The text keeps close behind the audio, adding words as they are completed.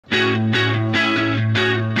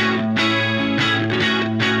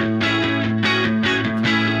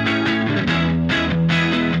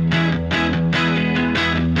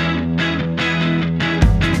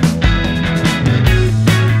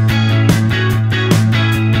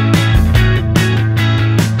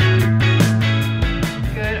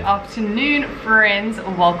afternoon, friends.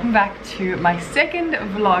 Welcome back to my second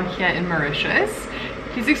vlog here in Mauritius.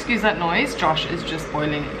 Please excuse that noise. Josh is just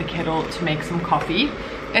boiling the kettle to make some coffee.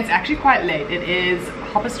 It's actually quite late. It is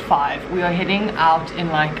 5:30. We are heading out in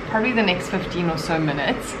like probably the next 15 or so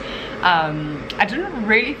minutes. I didn't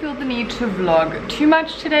really feel the need to vlog too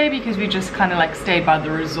much today because we just kind of like stayed by the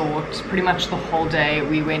resort pretty much the whole day.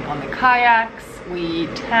 We went on the kayaks, we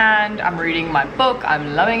tanned, I'm reading my book,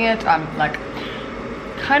 I'm loving it. I'm like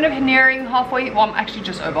kind of nearing halfway, well I'm actually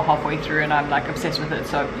just over halfway through and I'm like obsessed with it.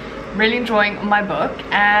 So really enjoying my book,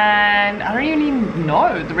 and I don't really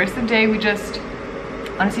know, the rest of the day we just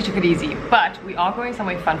honestly took it easy. But we are going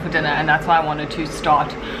somewhere fun for dinner, and that's why I wanted to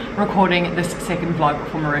start recording this second vlog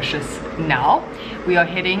for Mauritius now. We are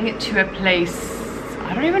heading to a place,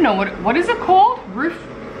 I don't even know what is it called?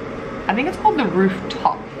 I think it's called the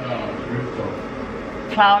Rooftop.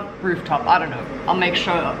 Cloud Rooftop, I don't know. I'll make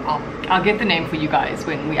sure I'll get the name for you guys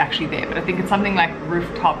when we're actually there, but I think it's something like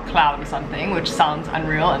Rooftop Cloud or something, which sounds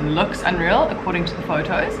unreal and looks unreal according to the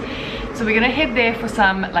photos. So we're gonna head there for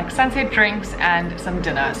some like sunset drinks and some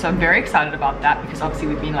dinner. So I'm very excited about that because obviously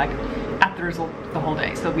we've been like at the resort the whole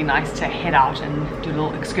day, so it'll be nice to head out and do a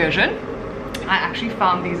little excursion. I actually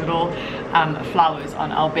found these little flowers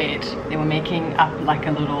on our bed. They were making up like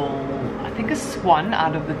a little, I think a swan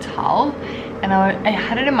out of the towel, and I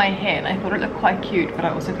had it in my hair and I thought it looked quite cute, but I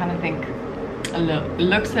also kind of think it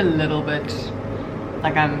looks a little bit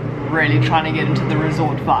like I'm really trying to get into the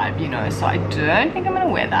resort vibe, you know, so I don't think I'm gonna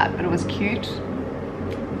wear that, but it was cute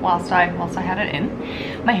whilst I had it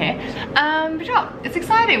in my hair. But yeah, it's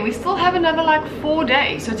exciting. We still have another like 4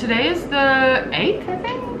 days. So today is the 8th, I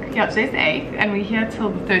think. Yeah, today's the 8th and we're here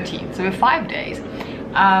till the 13th, so we're 5 days.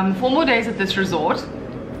 4 more days at this resort.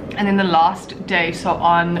 And then the last day, so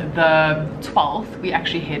on the 12th, we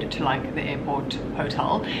actually head to like the airport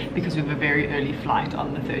hotel because we have a very early flight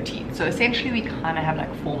on the 13th. So essentially we kind of have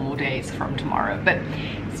like 4 more days from tomorrow, but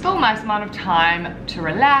still a nice amount of time to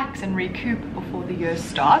relax and recoup before the year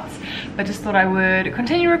starts. But just thought I would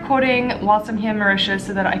continue recording whilst I'm here in Mauritius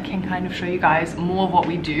so that I can kind of show you guys more of what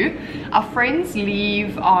we do. Our friends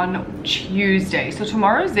leave on Tuesday, so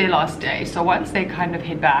tomorrow's their last day. So once they kind of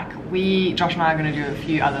head back, Josh and I are going to do a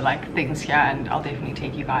few other like things here, and I'll definitely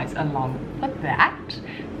take you guys along for that.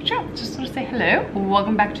 But yeah, just want to say hello,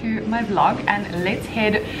 welcome back to my vlog, and let's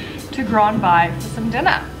head to Grand Bay for some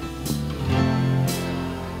dinner.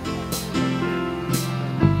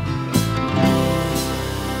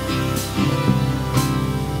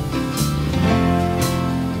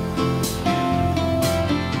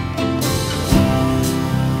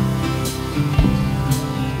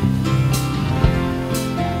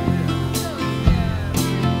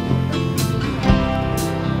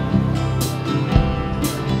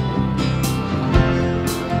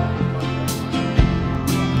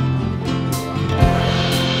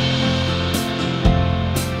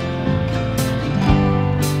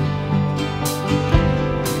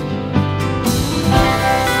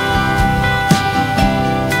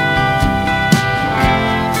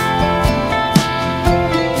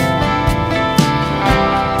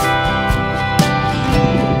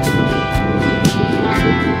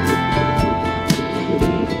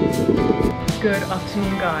 Good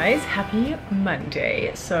afternoon guys, happy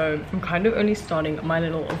Monday. So I'm kind of only starting my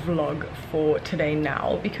little vlog for today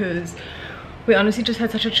now because we honestly just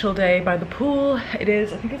had such a chill day by the pool. It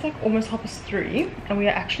is, I think it's like almost 3:30, and we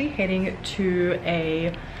are actually heading to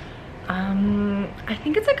a I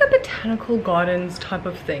think it's like a botanical gardens type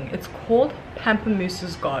of thing. It's called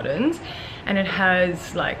Pampamouse's Gardens, and it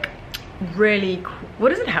has like really, what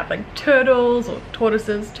does it have, like turtles or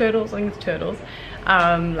tortoises, turtles, I think it's turtles,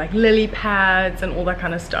 like lily pads and all that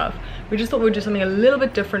kind of stuff. We just thought we'd do something a little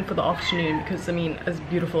bit different for the afternoon because I mean, as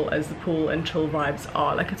beautiful as the pool and chill vibes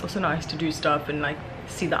are, like it's also nice to do stuff and like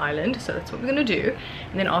see the island. So that's what we're gonna do,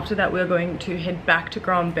 and then after that we're going to head back to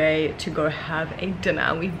Grand Bay to go have a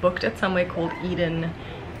dinner. We've booked at somewhere called Eden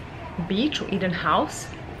Beach or Eden House.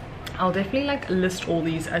 I'll definitely like list all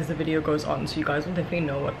these as the video goes on, so you guys will definitely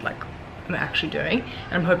know what like I'm actually doing,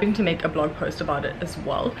 and I'm hoping to make a blog post about it as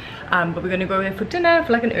well. But we're gonna go there for dinner,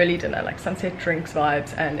 for like an early dinner, like sunset drinks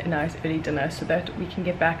vibes and a nice early dinner, so that we can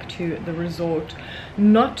get back to the resort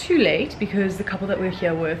not too late, because the couple that we're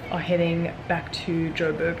here with are heading back to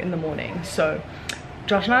Joburg in the morning. So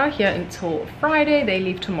Josh and I are here until Friday. They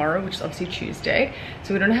leave tomorrow, which is obviously Tuesday,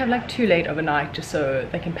 so we don't have like too late overnight, just so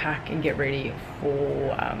they can pack and get ready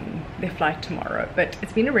for their flight tomorrow. But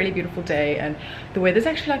it's been a really beautiful day, and the weather's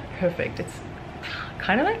actually like perfect. It's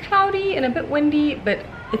kind of like cloudy and a bit windy, but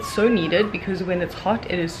it's so needed because when it's hot,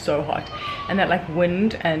 it is so hot, and that like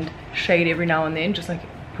wind and shade every now and then just like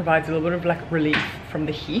provides a little bit of like relief from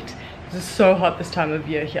the heat. It's so hot this time of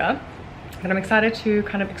year here. But I'm excited to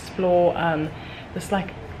kind of explore this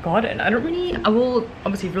like garden. I will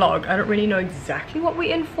obviously vlog. I don't really know exactly what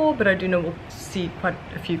we're in for, but I do know we'll see quite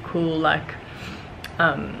a few cool like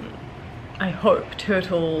I hope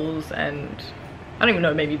turtles and I don't even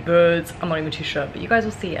know, maybe birds. I'm not even too sure, but you guys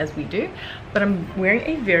will see as we do. But I'm wearing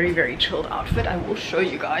a very, very chilled outfit. I will show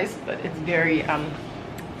you guys, but it's very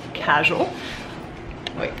casual.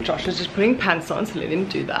 Wait, Josh is just putting pants on, so let him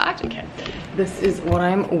do that. Okay, this is what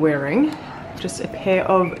I'm wearing. Just a pair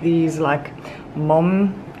of these like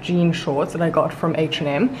mom jean shorts that I got from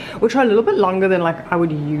H&M, which are a little bit longer than like I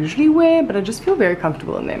would usually wear, but I just feel very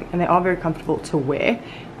comfortable in them, and they are very comfortable to wear.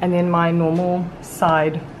 And then my normal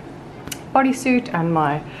side bodysuit and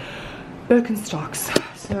my Birkenstocks.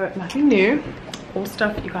 So nothing new, all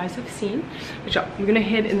stuff you guys have seen. But yeah, we're gonna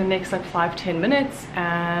head in the next like 5-10 minutes,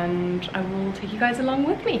 and I will take you guys along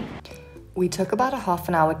with me. We took about a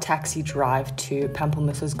half-an-hour taxi drive to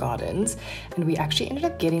Pamplemousse Gardens, and we actually ended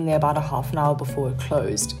up getting there about a half an hour before it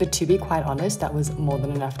closed. But to be quite honest, that was more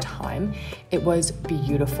than enough time. It was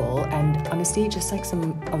beautiful, and honestly just like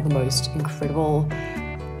some of the most incredible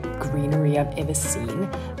greenery I've ever seen.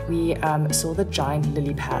 We saw the giant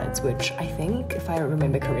lily pads, which I think, if I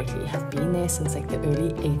remember correctly, have been there since like the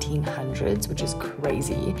early 1800s, which is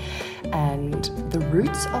crazy. And the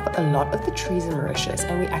roots of a lot of the trees in Mauritius,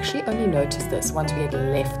 and we actually only noticed this once we had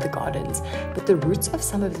left the gardens, but the roots of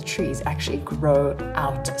some of the trees actually grow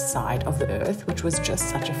outside of the earth, which was just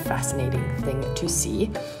such a fascinating thing to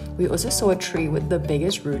see. We also saw a tree with the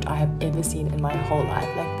biggest root I have ever seen in my whole life.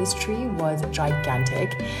 Like, this tree was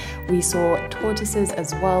gigantic. We saw tortoises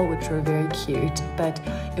as well, which were very cute, but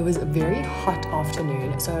it was a very hot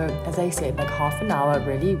afternoon. So as I said, like half an hour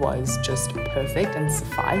really was just perfect and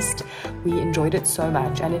sufficed. We enjoyed it so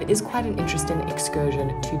much, and it is quite an interesting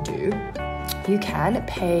excursion to do. You can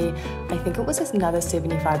pay, I think it was another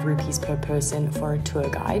 75 rupees per person for a tour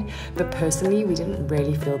guide, but personally we didn't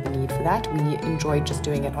really feel the need for that. We enjoyed just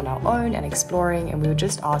doing it on our own and exploring, and we would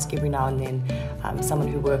just ask every now and then someone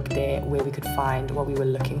who worked there where we could find what we were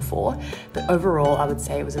looking for. But overall I would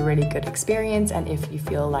say it was a really good experience, and if you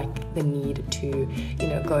feel like the need to, you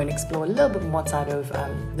know, go and explore a little bit more outside of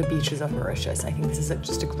the beaches of Mauritius, I think this is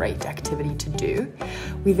just a great activity to do.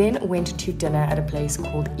 We then went to dinner at a place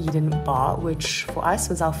called Eden Bar, which for us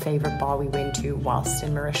was our favorite bar we went to whilst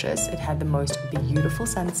in Mauritius. It had the most beautiful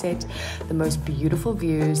sunset, the most beautiful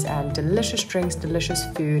views, and delicious drinks, delicious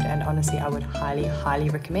food, and honestly I would highly, highly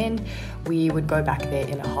recommend. We would go back there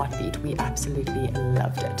in a heartbeat. We absolutely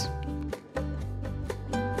loved it.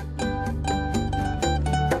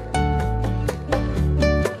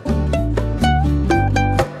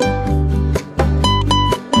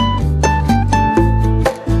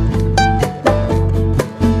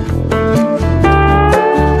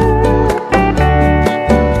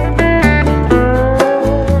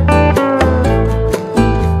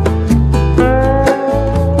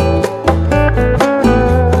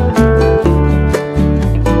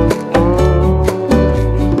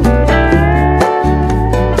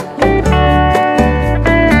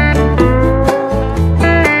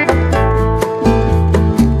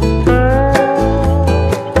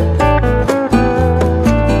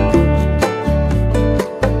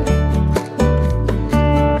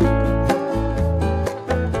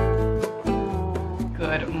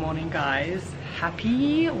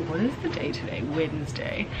 What is the day today?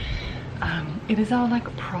 Wednesday. It is our like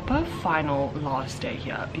proper final last day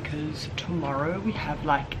here, because tomorrow we have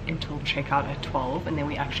like until checkout at 12, and then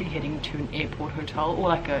we're actually heading to an airport hotel or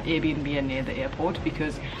like an Airbnb near the airport,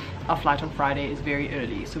 because our flight on Friday is very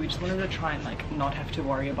early. So we just wanted to try and like not have to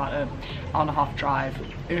worry about an hour and a half drive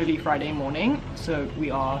early Friday morning. So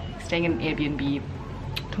we are staying in an Airbnb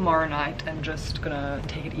tomorrow night and just gonna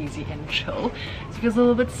take it easy and chill. So it feels a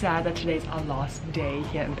little bit sad that today's our last day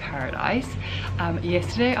here in paradise.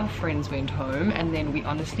 Yesterday our friends went home, and then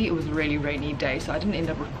it was a really rainy day, so I didn't end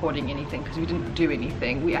up recording anything because we didn't do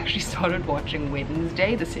anything. We actually started watching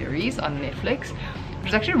Wednesday, the series on Netflix, which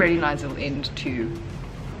was actually a really nice little end to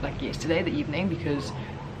like yesterday, the evening, because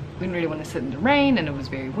we didn't really want to sit in the rain and it was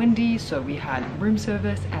very windy, so we had room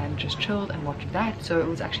service and just chilled and watched that. So it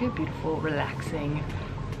was actually a beautiful, relaxing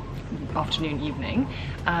afternoon, evening.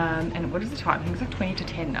 And what is the time? I think it's like 20 to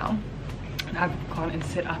 10 now, and I've gone and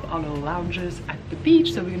set up our little lounges at the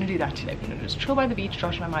beach. So we're gonna do that today. We're gonna just chill by the beach.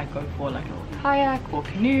 Josh and I might go for like a little kayak or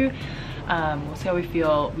canoe. We'll see how we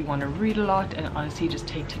feel. We want to read a lot and honestly just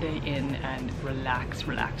take today in and relax,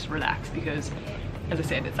 because as I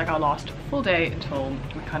said, it's like our last full day until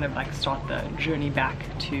we kind of like start the journey back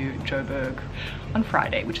to Joburg on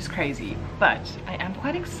Friday, which is crazy. But I am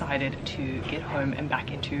quite excited to get home and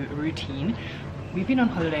back into a routine. We've been on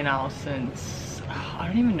holiday now since, I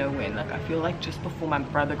don't even know when, like I feel like just before my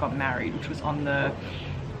brother got married, which was on the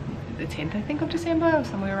 10th I think of December or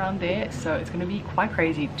somewhere around there. So it's going to be quite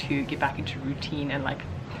crazy to get back into routine and like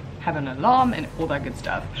have an alarm and all that good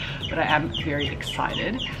stuff, but I am very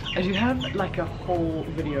excited. I do have like a whole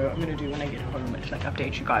video I'm gonna do when I get home to like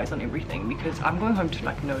update you guys on everything, because I'm going home to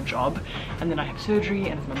like no job, and then I have surgery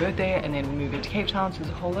and it's my birthday, and then we move into Cape Town, so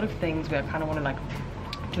there's a whole lot of things where I kind of want to like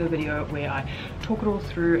do a video where I talk it all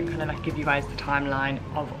through and kind of like give you guys the timeline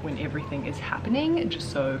of when everything is happening,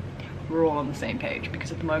 just so we're all on the same page,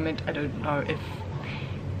 because at the moment I don't know if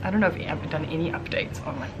we haven't done any updates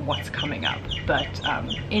on like what's coming up. But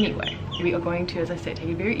anyway, we are going to, as I said, take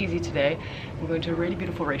it very easy today. We're going to a really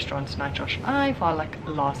beautiful restaurant tonight, Josh and I, for our like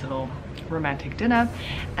last little romantic dinner,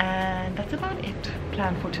 and that's about it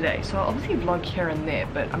planned for today. So I'll obviously vlog here and there,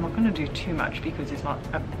 but I'm not going to do too much because there's not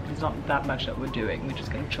that much that we're doing. We're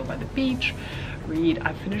just going to chill by the beach, read.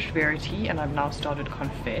 I've finished Verity and I've now started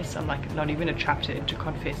Confess. I'm like not even a chapter into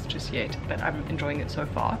Confess just yet, but I'm enjoying it so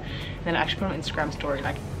far. And then I actually put on Instagram story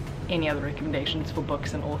like any other recommendations for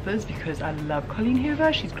books and authors, because I love Colleen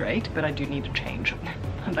Hoover, she's great, but I do need a change.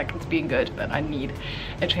 Like, it's been good, but I need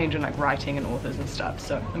a change in like writing and authors and stuff.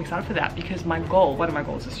 So I'm excited for that, because my goal, one of my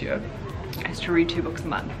goals this year, is to read 2 books a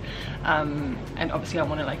month, and obviously I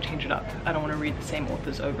want to like change it up. I don't want to read the same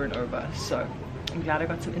authors over and over, so I'm glad I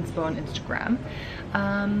got some inspo on Instagram.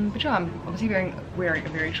 But yeah, I'm obviously wearing a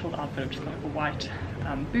very chilled outfit. I've just got like a white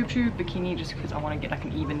boob tube bikini, just because I want to get like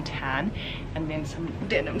an even tan, and then some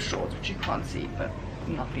denim shorts, which you can't see, but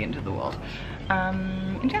not the end of the world.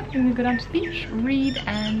 And yeah, I'm gonna go down to the beach, read,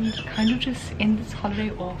 and kind of just end this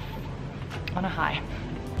holiday off on a high.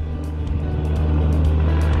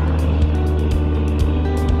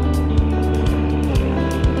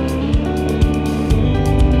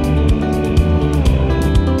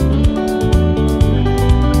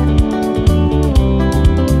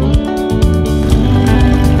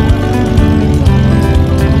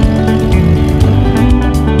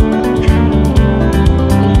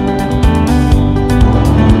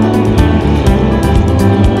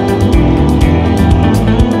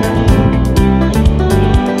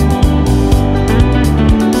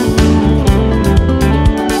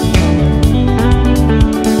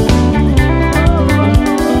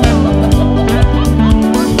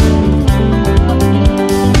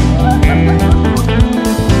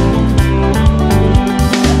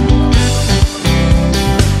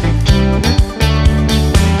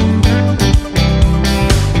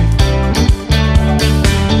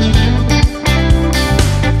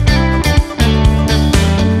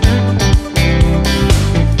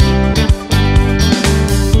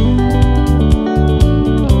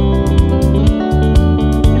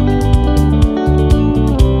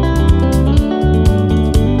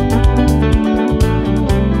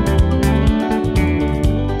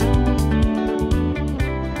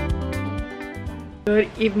 Good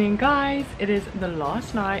evening, guys. It is the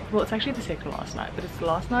last night, well, it's actually the second last night, but it's the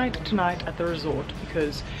last night tonight at the resort,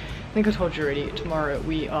 because I think I told you already, tomorrow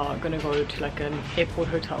we are gonna go to like an airport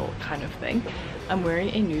hotel kind of thing. I'm wearing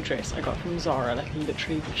a new dress I got from Zara like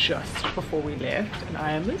literally just before we left, and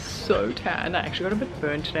I am so tan. I actually got a bit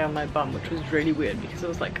burned today on my bum, which was really weird because it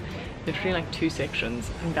was like literally like 2 sections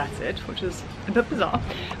and that's it, which is a bit bizarre.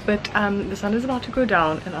 But the sun is about to go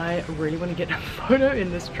down and I really want to get a photo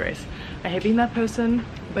in this dress. I hate being that person,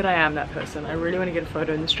 but I am that person. I really want to get a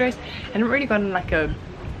photo in this dress. I haven't really gotten like an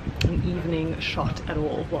evening shot at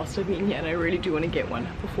all whilst I've been here, and I really do want to get one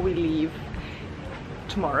before we leave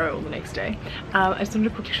tomorrow or the next day. I just wanted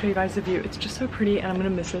to quickly show you guys the view. It's just so pretty and I'm gonna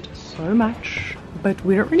miss it so much. But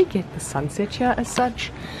we don't really get the sunset here as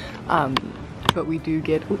such, but we do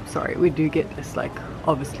get, oops, sorry, we do get this like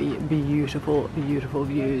obviously beautiful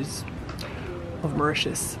views of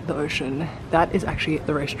Mauritius, the ocean. That is actually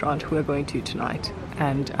the restaurant we're going to tonight,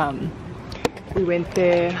 and we went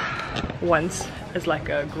there once as like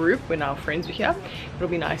a group when our friends were here. It'll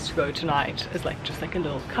be nice to go tonight as like just like a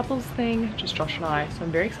little couples thing, just Josh and I. So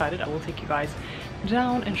I'm very excited. I will take you guys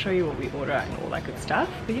down and show you what we order and all that good stuff.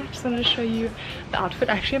 But yeah, just wanted to show you the outfit.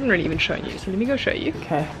 I actually haven't really even shown you, so let me go show you.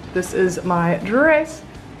 Okay, this is my dress.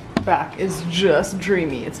 Back is just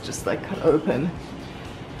dreamy. It's just like cut open.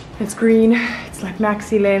 It's green, it's like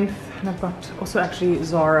maxi length, and I've got also actually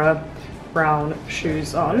Zara brown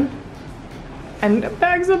shoes on. And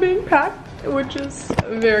bags are being packed, which is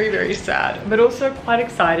very, very sad, but also quite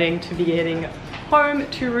exciting to be getting home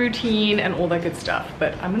to routine and all that good stuff.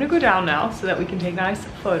 But I'm gonna go down now so that we can take nice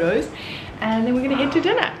photos, and then we're gonna head to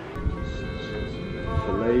dinner.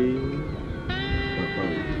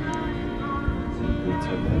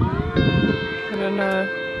 I don't know.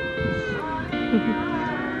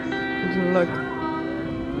 It doesn't look.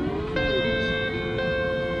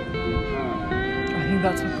 I think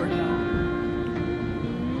that's what we're doing.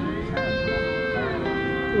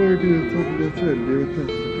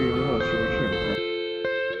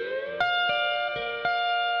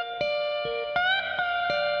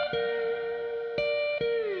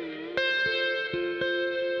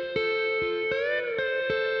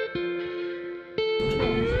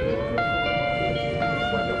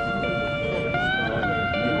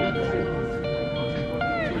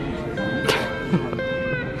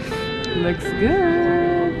 Looks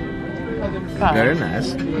good. Very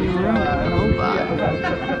nice. Oh, wow.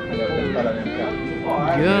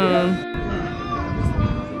 Good.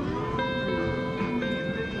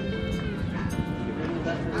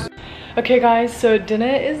 Okay guys, so dinner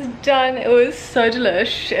is done. It was so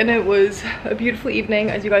delish and it was a beautiful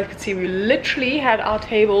evening. As you guys could see, we literally had our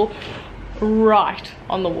table right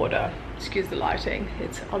on the water. Excuse the lighting,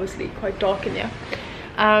 it's obviously quite dark in here.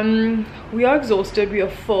 We are exhausted, we are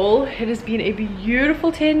full. It has been a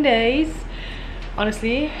beautiful 10 days.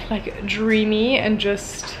 Honestly, like dreamy and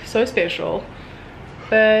just so special.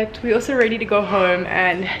 But we're also ready to go home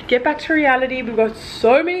and get back to reality. We've got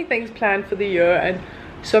so many things planned for the year and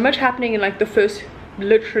so much happening in like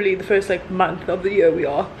literally the first like month of the year. We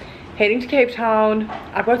are heading to Cape Town.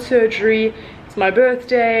 I've got surgery. It's my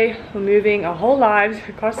birthday. We're moving our whole lives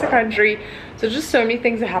across the country. So just so many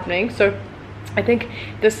things are happening. So I think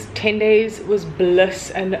this 10 days was bliss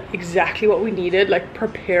and exactly what we needed, like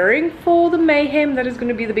preparing for the mayhem that is going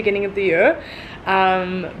to be the beginning of the year.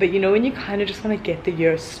 But you know, when you kind of just want to get the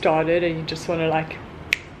year started and you just want to like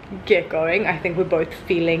get going, I think we're both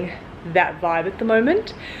feeling that vibe at the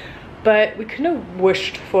moment. But we couldn't have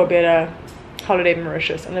wished for a better holiday in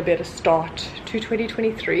Mauritius and a better start to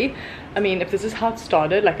 2023. I mean, if this is how it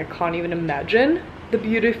started, like I can't even imagine the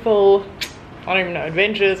beautiful, I don't even know,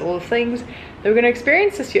 adventures, all the things that we're going to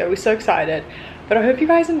experience this year. We're so excited. But I hope you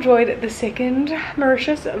guys enjoyed the second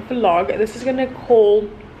Mauritius vlog. This is going to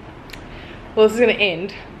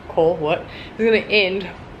end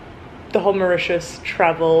the whole Mauritius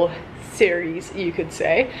travel series, you could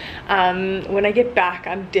say. When I get back,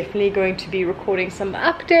 I'm definitely going to be recording some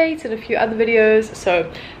updates and a few other videos.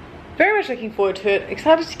 So very much looking forward to it.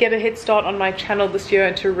 Excited to get a head start on my channel this year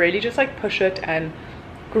and to really just like push it and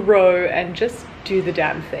grow and just do the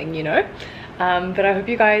damn thing, you know. But I hope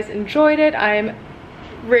you guys enjoyed it. I'm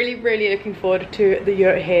really looking forward to the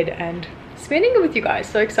year ahead and spending it with you guys.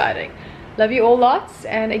 So exciting. Love you all lots,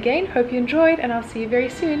 and again, hope you enjoyed, and I'll see you very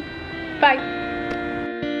soon. Bye.